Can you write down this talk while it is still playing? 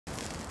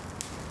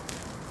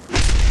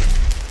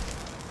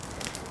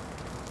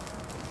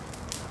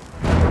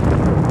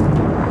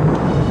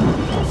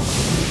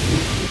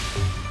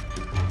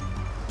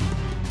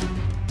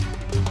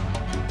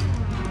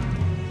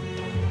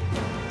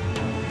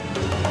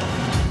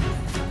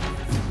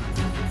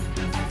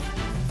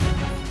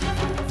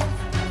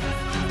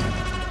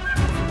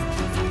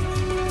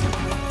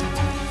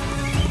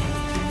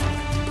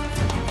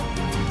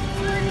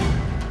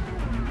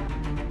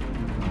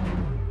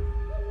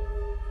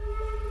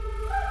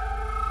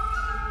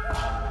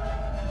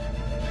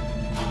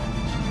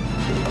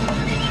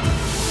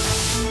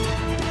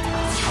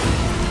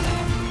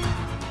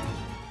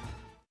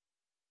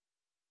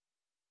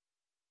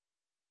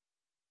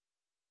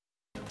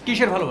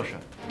কিসের ভালোবাসা?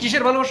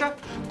 কিসের ভালোবাসা?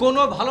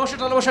 কোনো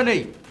ভালোবাসা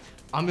নেই।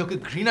 আমি ওকে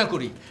ঘৃণা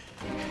করি।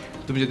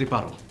 তুমি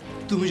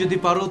যদি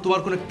পারো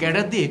তোমার কোনো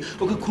ক্যাডার দিয়ে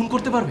ওকে খুন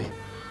করতে পারবে।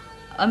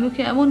 আমি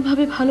ওকে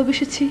এমনভাবে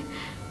ভালোবেসেছি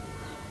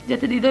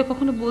যাতে হৃদয়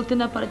কখনো বলতে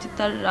না পারে যে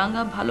তার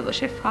রাঙা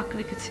ভালোবাসায় ফাঁক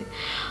রেখেছে।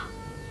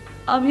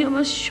 আমি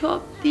আমার সব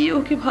দিয়ে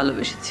ওকে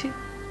ভালোবেসেছি,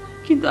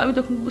 কিন্তু আমি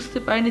তখন বুঝতে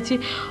পারিনি যে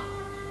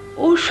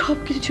ও সব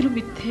কিছু ছিল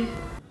মিথ্যে।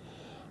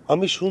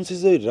 আমি শুনছি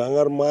যে ওই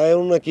রাঙার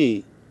মায়েও নাকি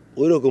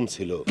ওই রকম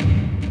ছিল।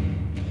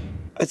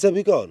 আচ্ছা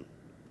বিকন,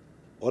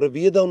 ওরে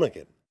বিয়ে দাও না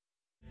কেন?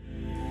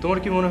 তোমার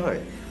কি মনে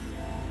হয়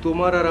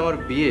তোমার আর আমার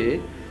বিয়ে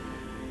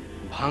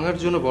ভাঙার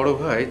জন্য বড়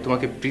ভাই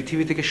তোমাকে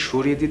পৃথিবী থেকে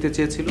সরিয়ে দিতে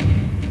চেয়েছিল?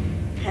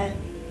 হ্যাঁ,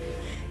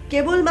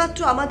 কেবলমাত্র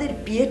আমাদের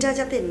বিয়েটা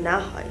যাতে না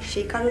হয়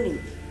সেই কারণেই,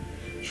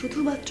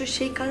 শুধুমাত্র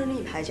সেই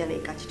কারণেই ভাইজান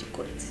এই কাজটি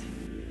করেছে।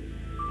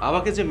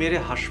 আমাকে যে মেরে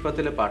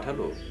হাসপাতালে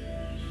পাঠালো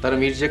তারা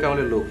মির্জা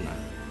কামালের লোক না,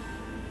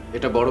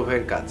 এটা বড়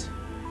ভাইয়ের কাজ।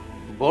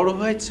 বড়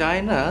ভাই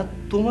চায় না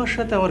তোমার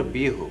সাথে আমার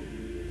বিয়ে হোক,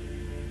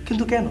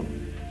 কিন্তু কেন?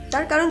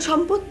 তার কারণ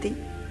সম্পত্তি।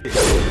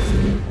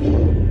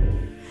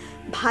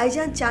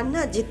 ভাইজান চান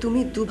না যে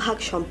তুমি দুভাগ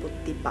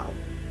সম্পত্তি পাও,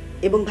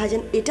 এবং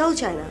ভাইজান এটাও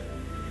চায় না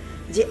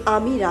যে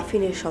আমি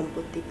রাফিনের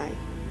সম্পত্তি পাই।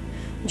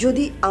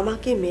 যদি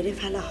আমাকে মেরে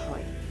ফেলা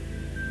হয়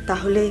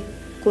তাহলে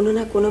কোনো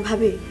না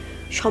কোনোভাবে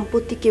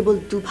সম্পত্তি কেবল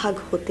দুভাগ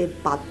হতে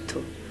বাধ্য,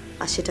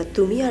 আর সেটা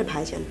তুমি আর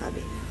ভাইজান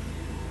পাবে।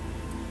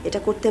 এটা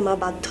করতে মা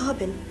বাধ্য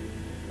হবেন।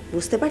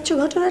 বুঝতে পারছো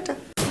ঘটনাটা?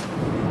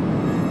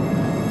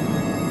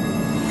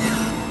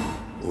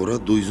 ওরা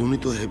দুইজনই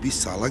তো হেভি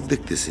চালাক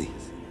দেখতেছি।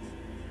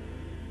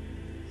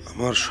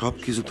 আমার সব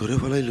কিছু ধরে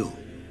ফেলাইলো।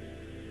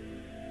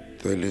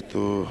 তাইলে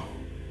তো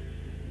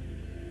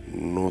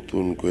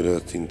নতুন করে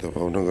চিন্তা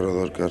ভাবনা করা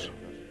দরকার।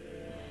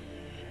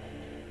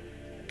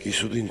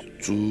 কিছুদিন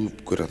চুপ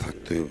করে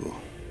থাকতে হইব।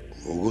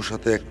 ওগোর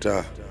সাথে একটা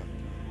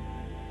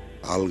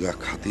আলগা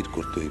খাতির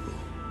করতে হইব।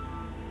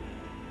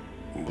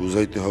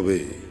 বুঝাইতে হবে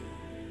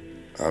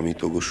আমি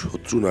তোগো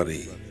শত্রু না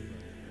রে,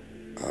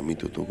 আমি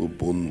তো তোগো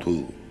বন্ধু।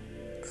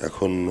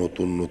 এখন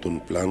নতুন নতুন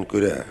প্ল্যান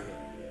করে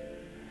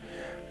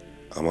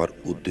আমার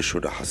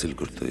উদ্দেশ্যটা হাসিল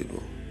করতে হইব।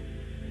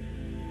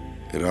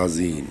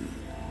 রাজিন,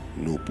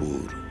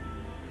 নূপুর,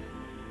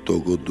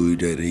 তোগো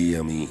দুইটারেই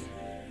আমি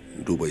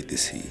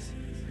ডুবাইতেছি।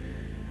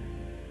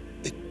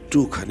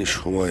 একটুখানি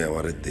সময়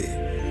আমারে দে।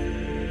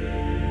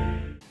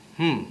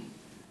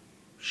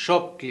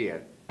 সব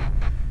ক্লিয়ার।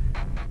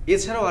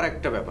 এছাড়াও আর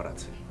একটা ব্যাপার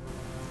আছে।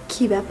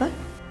 কি ব্যাপার?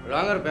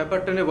 রাঙার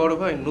ব্যাপারটা নিয়ে বড়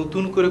ভাই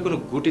নতুন করে কোনো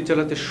গুটি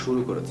চালাতে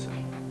শুরু করেছে।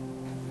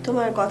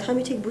 তোমার কথা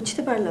আমি ঠিক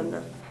বুঝতে পারলাম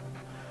না।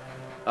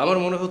 আমার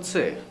মনে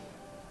হচ্ছে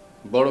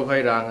বড় ভাই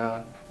রাঙা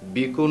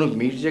বিকন ও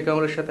মির্জা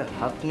কামালের সাথে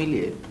হাত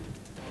মিলিয়ে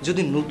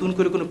যদি নতুন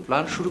করে কোনো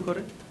প্ল্যান শুরু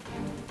করে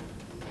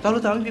তাহলে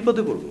তো আমি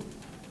বিপদে পড়ব।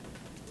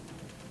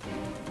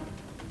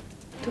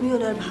 তুমি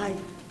ওনার ভাই,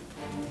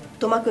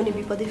 তোমাকে উনি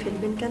বিপদে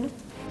ফেলবেন কেন?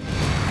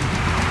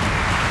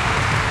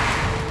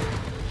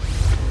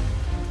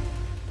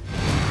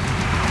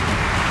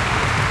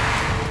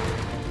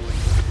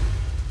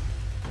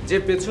 যে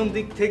পেছন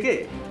দিক থেকে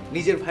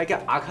নিজের ভাইকে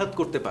আঘাত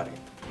করতে পারে,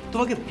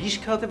 তোমাকে বিষ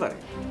খাওয়াতে পারে,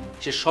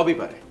 সে সবই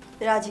পারে।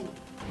 রাজি,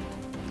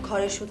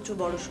 ঘরের শত্রু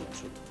বড়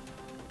শত্রু।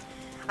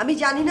 আমি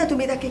জানি না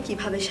তুমি তাকে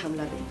কিভাবে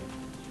সামলাবে।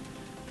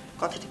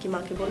 কথাটা কি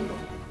মাকে বলবো?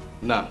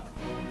 না,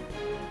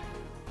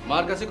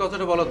 মার কাছে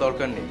কথাটা বলার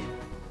দরকার নেই।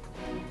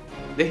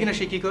 দেখি না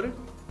সে কি করে,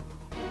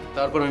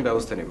 তারপর আমি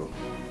ব্যবস্থা নেব।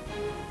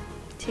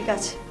 ঠিক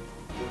আছে,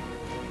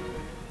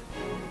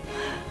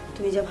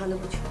 তুমি যা ভালো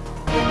বুঝো।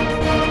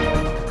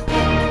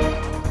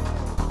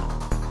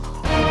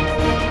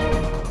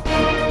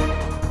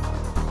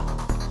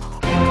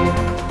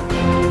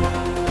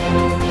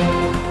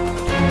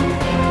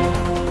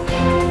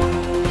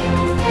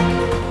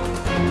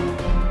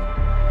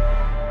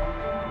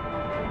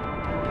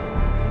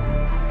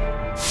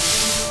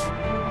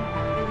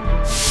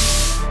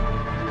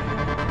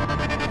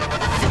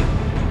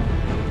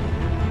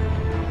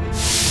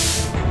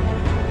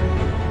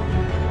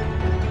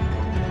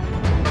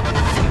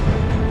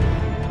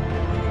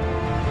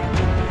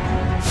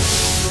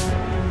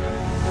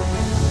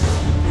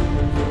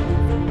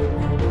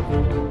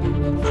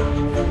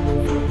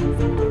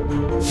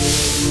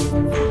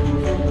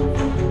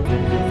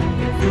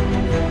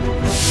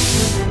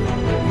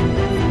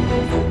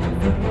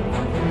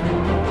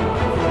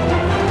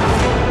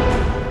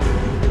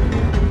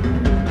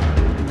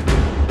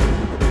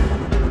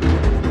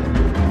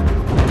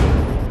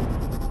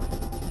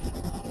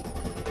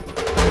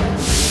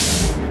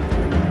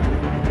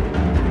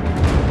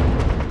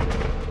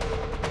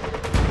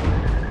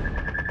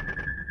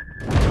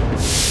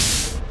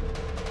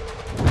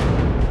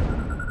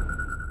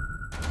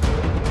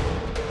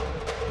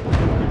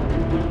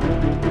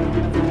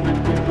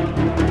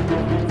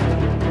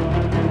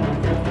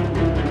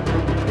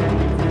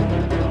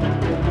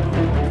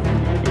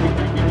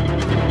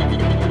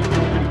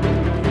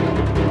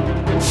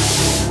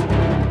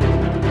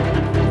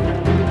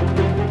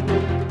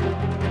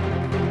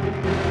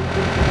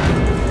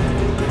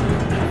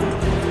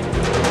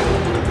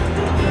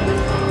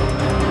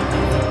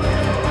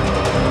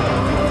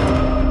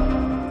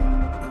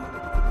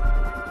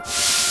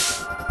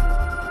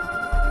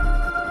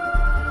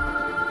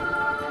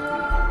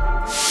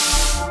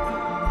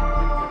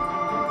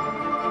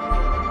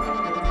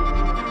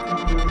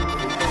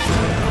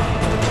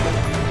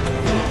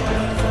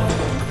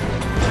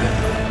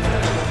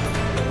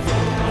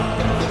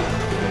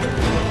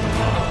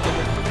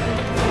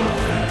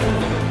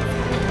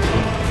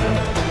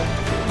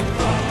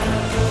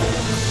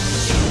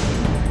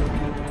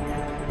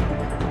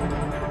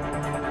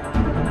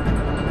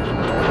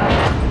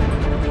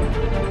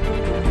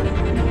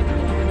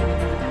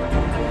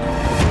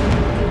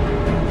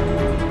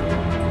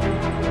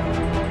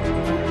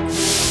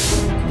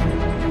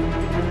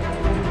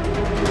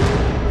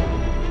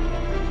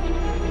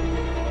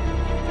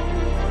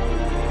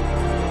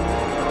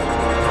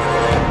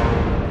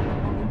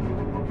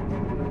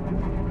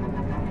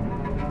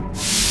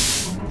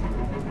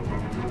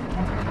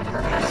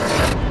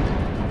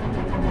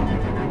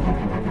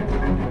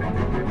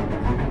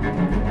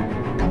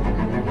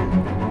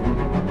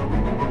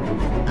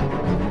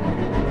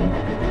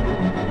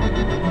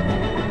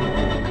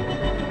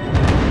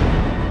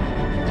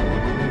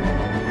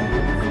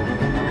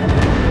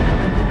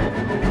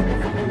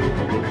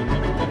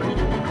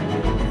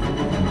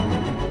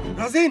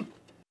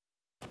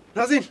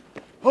 রাজিন,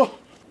 ও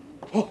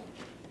ও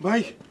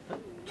ভাই,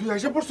 তুই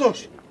এসে পড়ছস?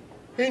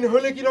 এই না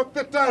হলে কি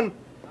রক্তের টান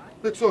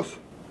দেখছস?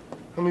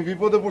 আমি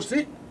বিপদে পড়ছি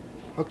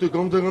আর তুই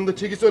গন্ধে গন্ধে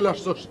ঠিকই চলে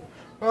আসছস।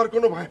 আর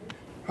কোনো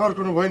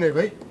ভয় নাই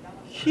ভাই।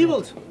 কি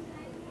বলছো?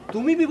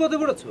 তুমি বিপদে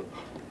পড়েছো?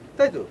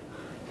 তাই তো,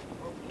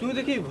 তুমি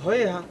দেখি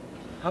ভয়ে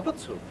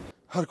হাঁপাচ্ছ।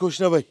 আর কইস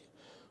না ভাই,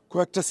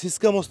 কয়েকটা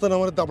সিসকা মস্তান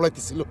আমার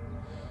দাবড়াইতেছিল।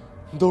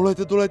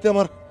 দৌড়াইতে দৌড়াইতে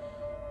আমার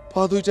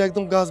পা দুইটা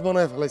একদম গাছ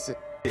বানায় ফেলাইছে।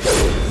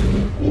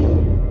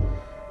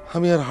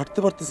 আমি আর হাঁটতে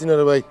পারতেছি না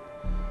রে ভাই।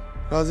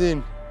 রাজিন,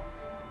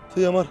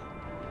 তুই আমার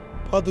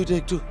পা দুইটা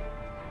একটু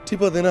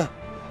টিপা দে না,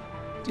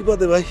 টিপা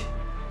দে ভাই।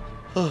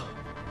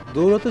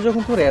 দৌড়াতে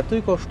যখন তোর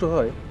এতই কষ্ট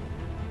হয়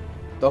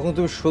তখন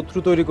তুমি শত্রু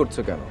তৈরি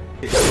করছো কেন?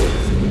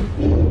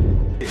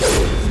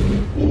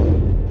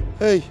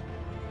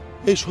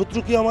 এই শত্রু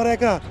কি আমার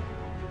একার?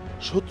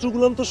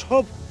 শত্রুগুলাম তো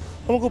সব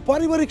আমাকে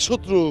পারিবারিক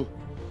শত্রু।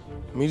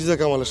 মির্জা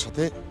কামালের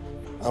সাথে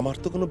আমার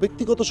তো কোনো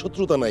ব্যক্তিগত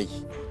শত্রুতা নাই।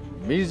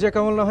 মির্জা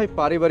কামাল না হয়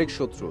পারিবারিক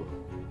শত্রু,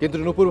 কিন্তু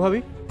নূপুর ভাবি?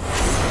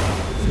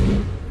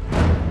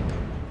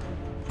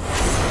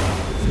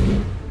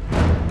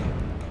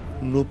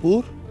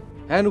 নূপুর?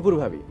 হ্যাঁ, নূপুর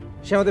ভাবি।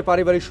 সে আমাদের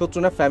পারিবারিক শত্রু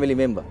না, ফ্যামিলি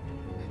মেম্বার।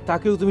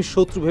 তাকেও তুমি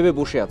শত্রু ভেবে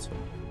বসে আছো।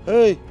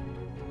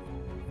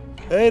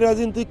 এই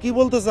রাজিন, তুই কি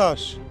বলতে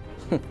চাস?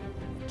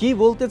 কি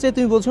বলতে চাই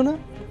তুমি বোঝো না?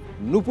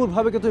 নূপুর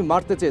ভাবিকে তুমি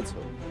মারতে চেয়েছো,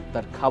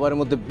 তার খাবারের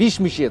মধ্যে বিষ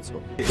মিশিয়েছো।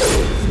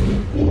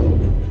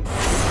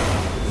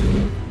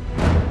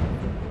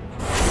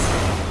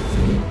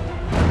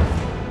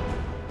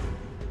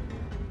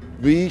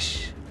 বিষ?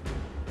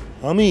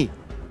 আমি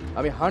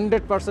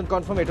 100%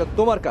 কনফার্ম এটা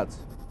তোমার কাজ।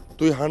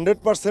 তুই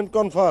 100%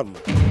 কনফার্ম?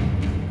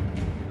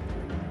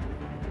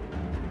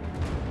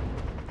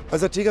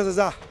 আচ্ছা ঠিক আছে,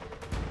 যা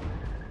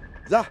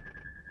যা,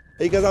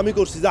 এই কাজ আমি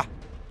করছি, যা।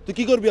 তুই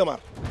কি করবি আমার?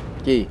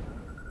 কি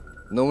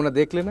নমুনা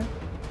দেখলে না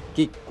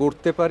কি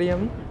করতে পারি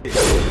আমি?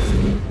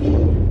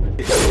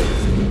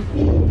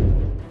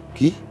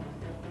 কি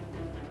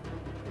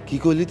কি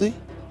কইলি তুই?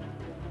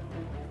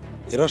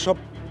 এরা সব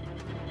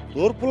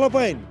তোর পোলা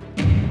পাইন?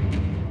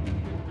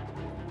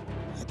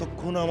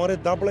 এতক্ষণ আমারে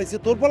দাবড়াইছে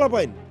তোর পোলা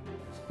পাইন?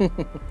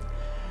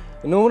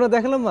 নমুনা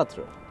দেখালাম মাত্র,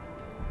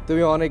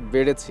 তুমি অনেক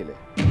বেড়েছিলে।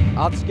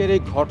 আজকের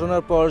এই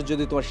ঘটনার পর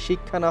যদি তোমার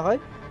শিক্ষা না হয়,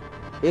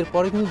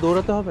 এরপরে কিন্তু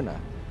দৌড়াতে হবে না,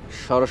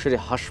 সরাসরি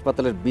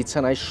হাসপাতালের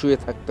বিছানায় শুয়ে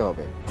থাকতে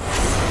হবে।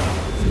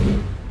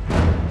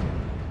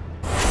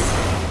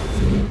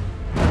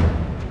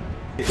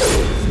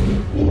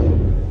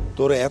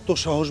 তোর এত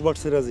সাহস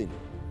বাড়ছে রাজিন?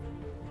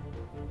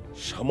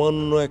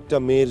 সামান্য একটা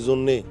মেয়ের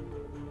জন্যে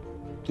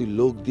তুই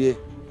লোক দিয়ে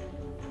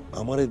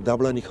আমার এই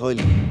দাবলানি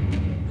খাওয়াইলি?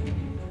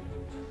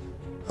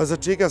 আচ্ছা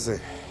ঠিক আছে,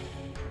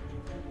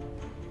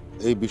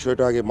 এই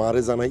বিষয়টা আগে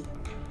মারে জানাই,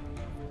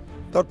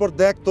 তারপর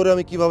দেখ তোরে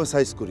আমি কিভাবে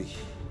সাইজ করি।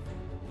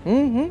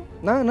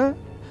 না না,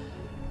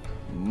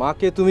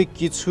 মাকে তুমি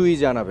কিছুই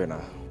জানাবে না।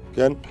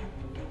 কেন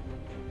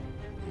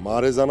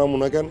মারে জানামু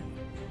না? কেন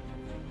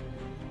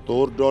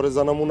তোর ডরে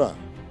জানামু না?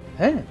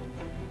 হ্যাঁ,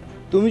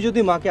 তুমি যদি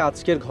মাকে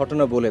আজকের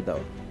ঘটনা বলে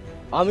দাও,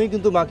 আমি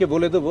কিন্তু মাকে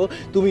বলে দেবো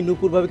তুমি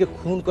নূপুর ভাবিকে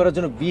খুন করার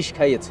জন্য বিষ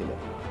খাইয়েছিলে।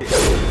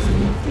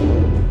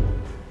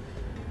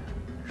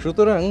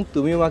 সুতরাং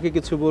তুমিও মাকে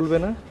কিছু বলবে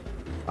না,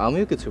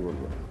 আমিও কিছু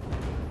বলবো না।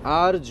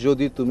 আর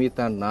যদি তুমি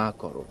তা না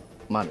করো,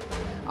 মানে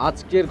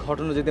আজকের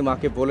ঘটনা যদি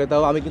মাকে বলে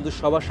দাও, আমি কিন্তু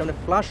সবার সামনে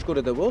ফ্লাশ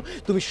করে দেবো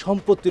তুমি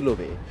সম্পত্তি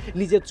লোভে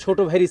নিজের ছোট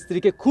ভাইয়ের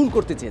স্ত্রীকে খুন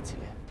করতে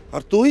চেয়েছিলে।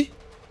 আর তুই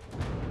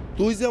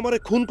তুই যে আমারে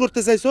খুন করতে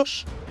চাইছস?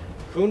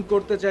 খুন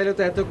করতে চাইলে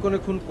তো এতক্ষণে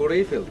খুন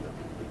করেই ফেলতাম।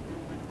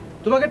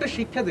 তোমাকে একটা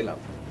শিক্ষা দিলাম,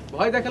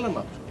 ভয় দেখালাম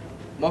মাত্র,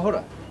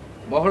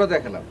 মহড়া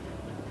দেখালাম।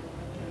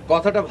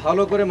 কথাটা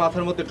ভালো করে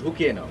মাথার মধ্যে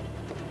ঢুকিয়ে নাও।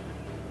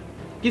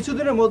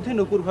 কিছুদিনের মধ্যে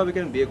নূপুর ভাবিকে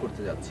আমি বিয়ে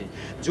করতে যাচ্ছি।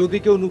 যদি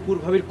কেউ নূপুর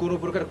ভাবির কোনো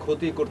প্রকার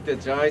ক্ষতি করতে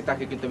যায়,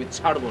 তাকে কিন্তু আমি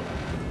ছাড়বো না,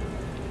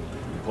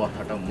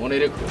 কথাটা মনে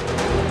রেখো।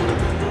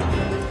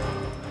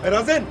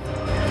 রাজেন,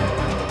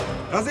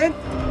 রাজেন,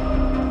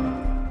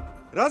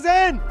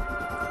 রাজেন!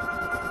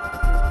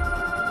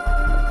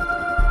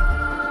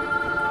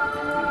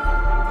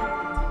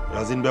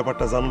 রাজিন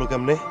ব্যাপারটা জানলো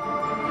কেমনে?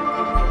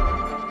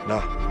 না,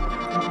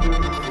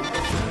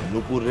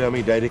 নূপুরে আমি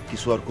ডাইরেক্ট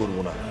কিছু আর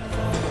করবো না,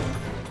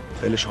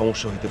 তাহলে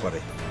সমস্যা হইতে পারে।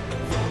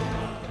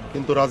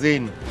 কিন্তু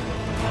রাজিন,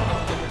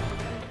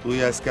 তুই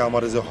আজকে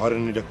আমার যে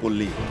হয়রানিটা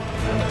করলি,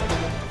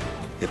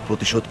 এর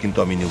প্রতিশোধ কিন্তু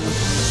আমি নেব।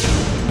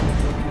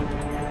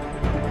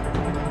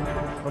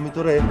 আমি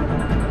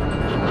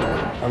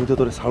তো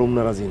তোরে ছাড়ুম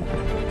না রাজিন,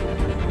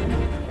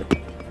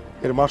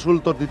 এর মাসুল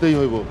তোর দিতেই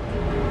হইব।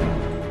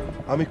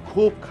 আমি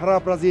খুব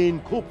খারাপ রাজিন,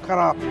 খুব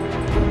খারাপ।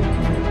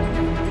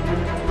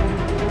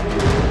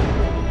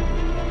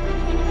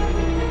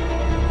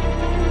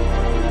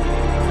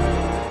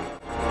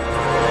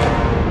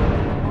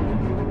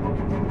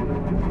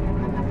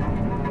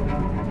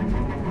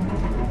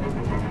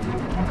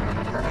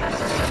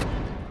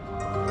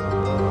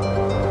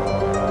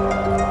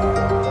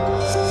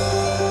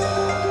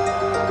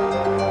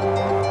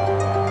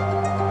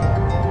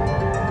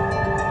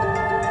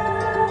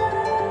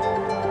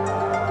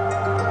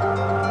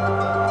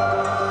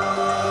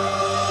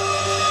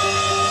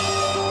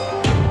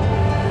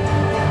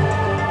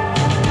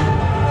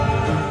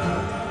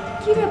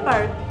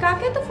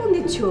 কাকে তো ফোন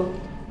দিচ্ছ?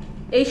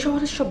 এই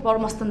শহরের সব বড়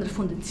মাস্তানদের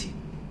ফোন দিচ্ছি,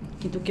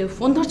 কিন্তু কেউ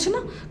ফোন ধরছে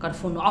না, কার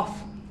ফোন অফ।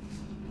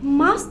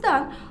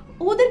 মাস্তান?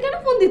 ওদের কেন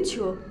ফোন দিচ্ছ?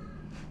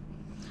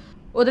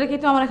 ওদেরকে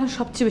তো আমার এখন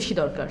সবচেয়ে বেশি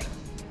দরকার,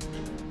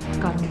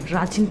 কারণ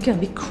রাজিনকে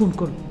আমি খুন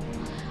করব,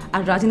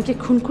 আর রাজিনকে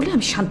খুন করলে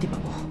আমি শান্তি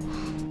পাবো।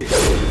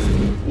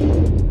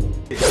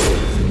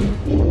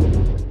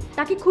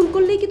 তাকে খুন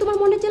করলেই কি তোমার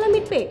মনের জ্বালা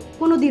মিটবে?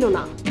 কোনোদিনও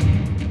না।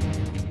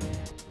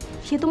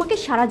 সে তোমাকে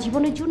সারা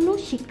জীবনের জন্য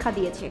শিক্ষা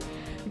দিয়েছে,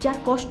 যার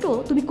কষ্ট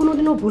তুমি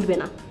কোনোদিনও ভুলবে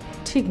না।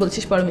 ঠিক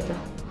বলছিস পারমিতা,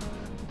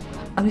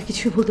 আমি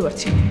কিছুই বলতে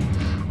পারছি না,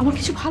 আমার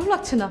কিছু ভালো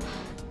লাগছে না।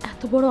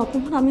 এত বড়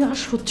অপমান আমি আর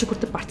সহ্য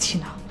করতে পারছি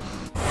না।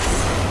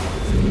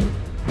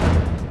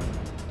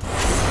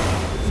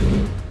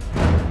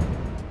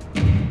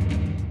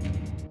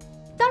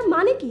 তার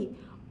মানে কি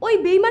ওই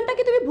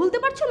বেঈমানটাকে তুমি ভুলতে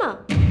পারছো না?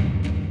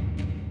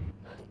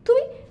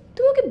 তুমি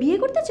তুমি ওকে বিয়ে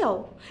করতে চাও,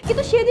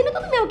 কিন্তু সেদিনও তো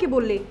তুমি ওকে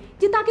বললে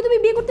যে তাকে তুমি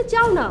বিয়ে করতে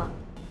চাও না।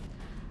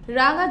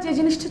 রাঙা যে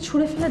জিনিসটা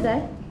ছুঁড়ে ফেলে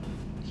দেয়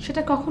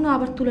সেটা কখনো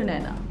আবার তুলে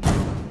নেয় না।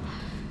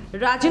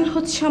 রাজিন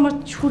হচ্ছে আমার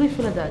ছুঁড়ে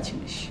ফেলে দেওয়া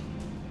জিনিস,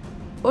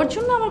 ওর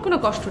জন্য আমার কোনো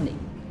কষ্ট নেই,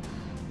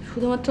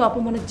 শুধুমাত্র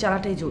অপমানের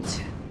জ্বালাটাই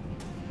জ্বলছে।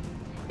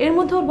 এর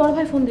মধ্যে ওর বড়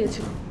ভাই ফোন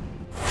দিয়েছিল।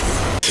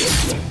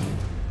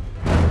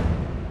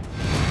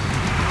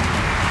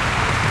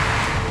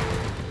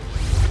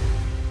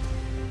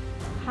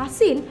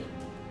 হাসিন?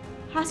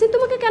 হাসিন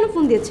তোমাকে কেন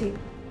ফোন দিয়েছে?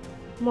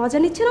 মজা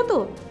নিচ্ছে না তো?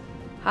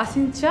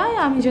 হাসিন চায়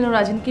আমি যেন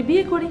রাজিনকে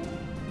বিয়ে করি।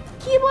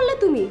 কি বললে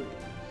তুমি?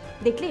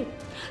 দেখলে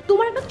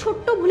তোমার একটা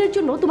ছোট্ট ভুলের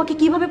জন্য তোমাকে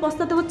কিভাবে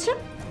পস্তাতে হচ্ছে?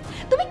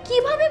 তুমি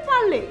কিভাবে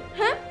পারলে,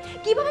 হ্যাঁ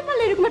কিভাবে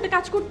পারলে এরকম একটা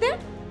কাজ করতে?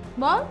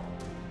 বল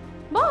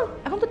বল,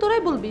 এখন তো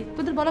তোরাই বলবি,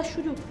 তোদের বলার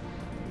সুযোগ।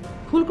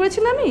 ভুল করেছি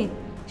না আমি,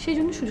 সেই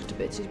জন্য সুযোগটা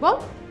পেয়েছিস, বল।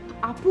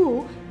 আপু,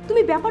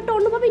 তুমি ব্যাপারটা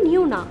অন্যভাবে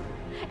নিও না।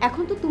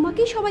 এখন তো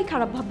তোমাকেই সবাই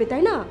খারাপ ভাববে,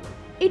 তাই না?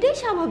 এটাই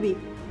স্বাভাবিক।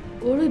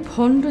 ওর ওই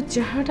ভণ্ড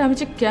চেহারাটা আমি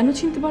যে কেন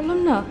চিনতে পারলাম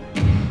না,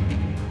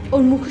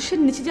 ওর মুখোশের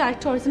নিচে যে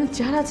আরেকটা অরিজিনাল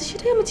চেহারা আছে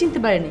সেটাই আমি চিনতে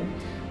পারিনি।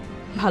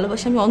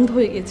 ভালোবাসা আমি অন্ধ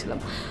হয়ে গিয়েছিলাম,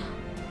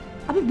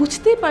 আমি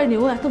বুঝতেই পারিনি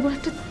ও এত বড়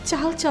একটা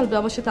চাল চালবে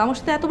আমার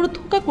সাথে এত বড়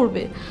ধোঁকা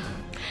করবে।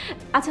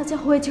 আচ্ছা আচ্ছা,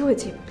 হয়েছে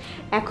হয়েছে,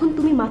 এখন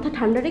তুমি মাথা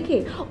ঠান্ডা রেখে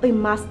ওই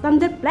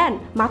মাস্তানদের প্ল্যান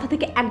মাথা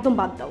থেকে একদম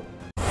বাদ দাও।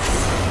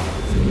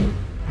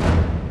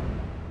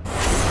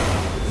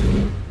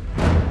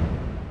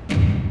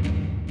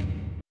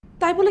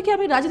 তাই বলে কি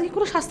আমি রাজিনকে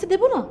কোনো শাস্তি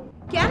দেবো না?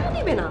 কেন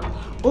দিবে না?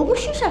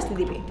 অবশ্যই শাস্তি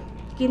দিবে,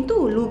 কিন্তু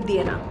লুক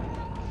দিয়ে না।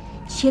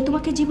 সে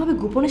তোমাকে যেভাবে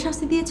গোপনে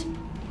শাস্তি দিয়েছে,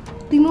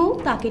 তুমিও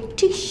তাকে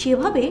ঠিক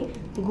সেভাবে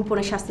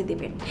গোপনে শাস্তি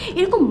দেবে।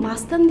 এরকম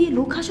মাস্তান দিয়ে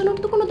লুক হাসানোর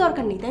তো কোনো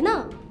দরকার নেই, তাই না?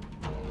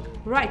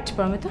 রাইট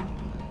পারমিতা,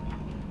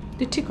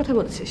 তুই ঠিক কথা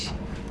বলছিস।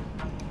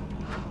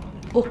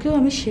 ওকেও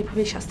আমি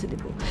সেভাবেই শাস্তি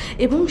দেব,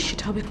 এবং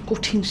সেটা হবে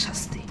কঠিন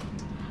শাস্তি।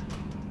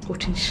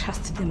 কঠিন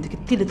শাস্তি দিয়ে আমাদেরকে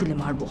তিলে তিলে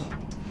মারবো।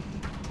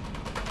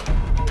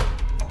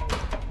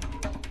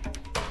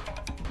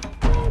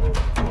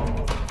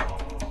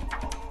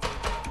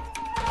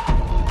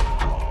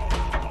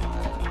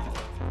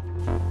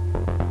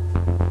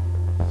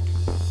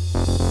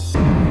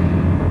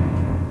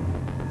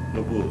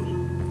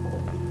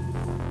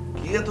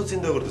 এত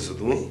চিন্তা করতেছো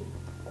তুমি?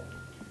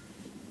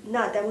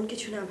 না, তেমন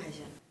কিছু না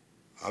ভাইজান।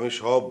 আমি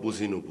সব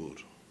বুঝি নুপুর।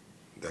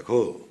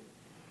 দেখো,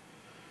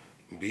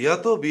 বিয়া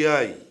তো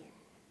বিয়াই,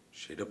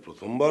 সেটা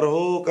প্রথমবার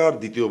হোক আর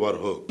দ্বিতীয়বার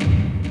হোক।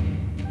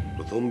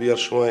 প্রথম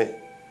বিয়ার সময়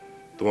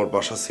তোমার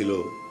বাসা ছিল,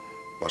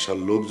 বাসার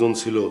লোকজন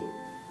ছিল,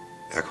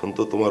 এখন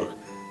তো তোমার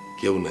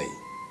কেউ নাই।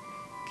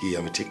 কি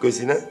আমি ঠিক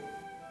কইছি না?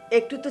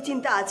 একটু তো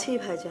চিন্তা আছেই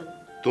ভাইজান।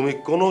 তুমি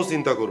কোনো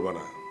চিন্তা করবা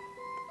না।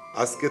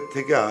 আজকের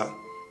থেকে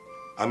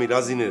আমি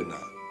রাজিনের না,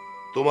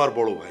 তোমার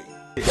বড় ভাই।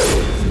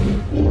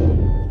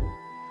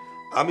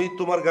 আমি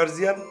তোমার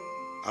গার্জিয়ান,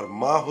 আর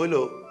মা হইল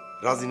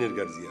রাজিনের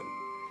গার্জিয়ান।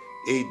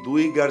 এই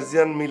দুই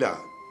গার্জিয়ান মিলা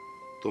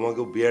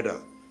তোমাকে বিয়েটা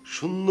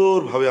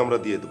সুন্দরভাবে আমরা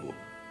দিয়ে দেব,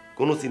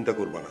 কোনো চিন্তা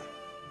করবা না।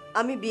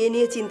 আমি বিয়ে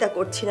নিয়ে চিন্তা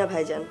করছি না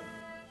ভাইজান।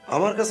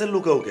 আমার কাছে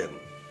লুকাও কেন?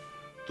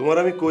 তোমার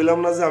আমি কইলাম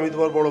না যে আমি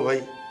তোমার বড় ভাই?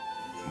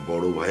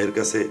 বড় ভাইয়ের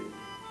কাছে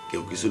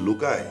কেউ কিছু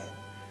লুকায়?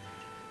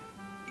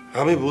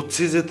 আমি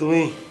বুঝছি যে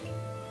তুমি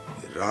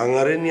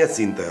রাঙারে নিয়ে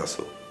চিন্তায়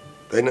আছো,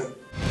 তাই না?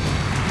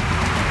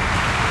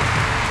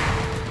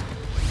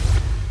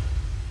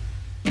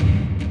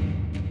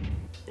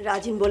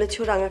 রাজিন বলেছ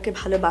রাঙাকে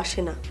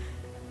ভালোবাসে না,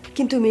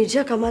 কিন্তু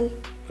মির্জা কামাল।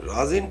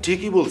 রাজিন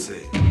ঠিকই বলছে।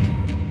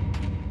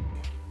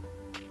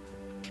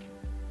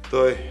 তো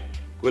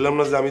কইলাম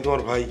না যে আমি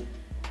তোমার ভাই?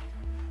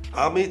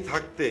 আমি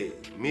থাকতে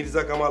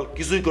মির্জা কামাল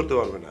কিছুই করতে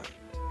পারবে না।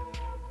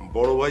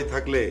 বড় ভাই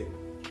থাকলে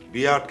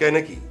বিয়ে আটকায়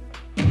নাকি?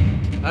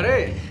 আরে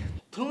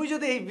তুমি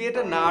যদি এই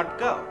বিয়েটা না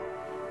আটকাও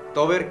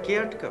তবে আর কে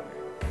আটকাবে?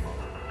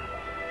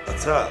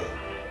 আচ্ছা,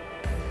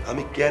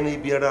 আমি কেন এই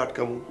বিয়েটা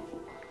আটকামু?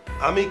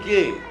 আমি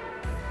কে?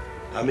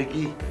 আমি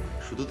কি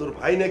শুধু তোর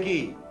ভাই নাকি?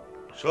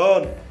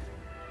 শোন,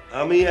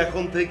 আমি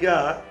এখন থেকে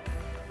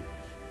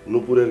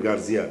নুপুরের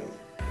গার্জিয়ান।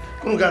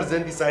 কোন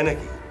গার্জিয়ান কি চায়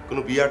নাকি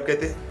কোনো বিয়ে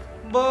আটকাইতে?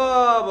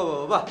 বাহ বাহ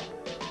বাহ,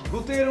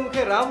 ভূতের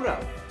মুখে রাম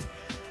রাম।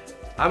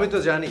 আমি তো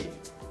জানি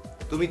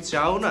তুমি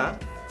চাও না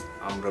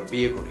আমরা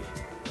বিয়ে করি।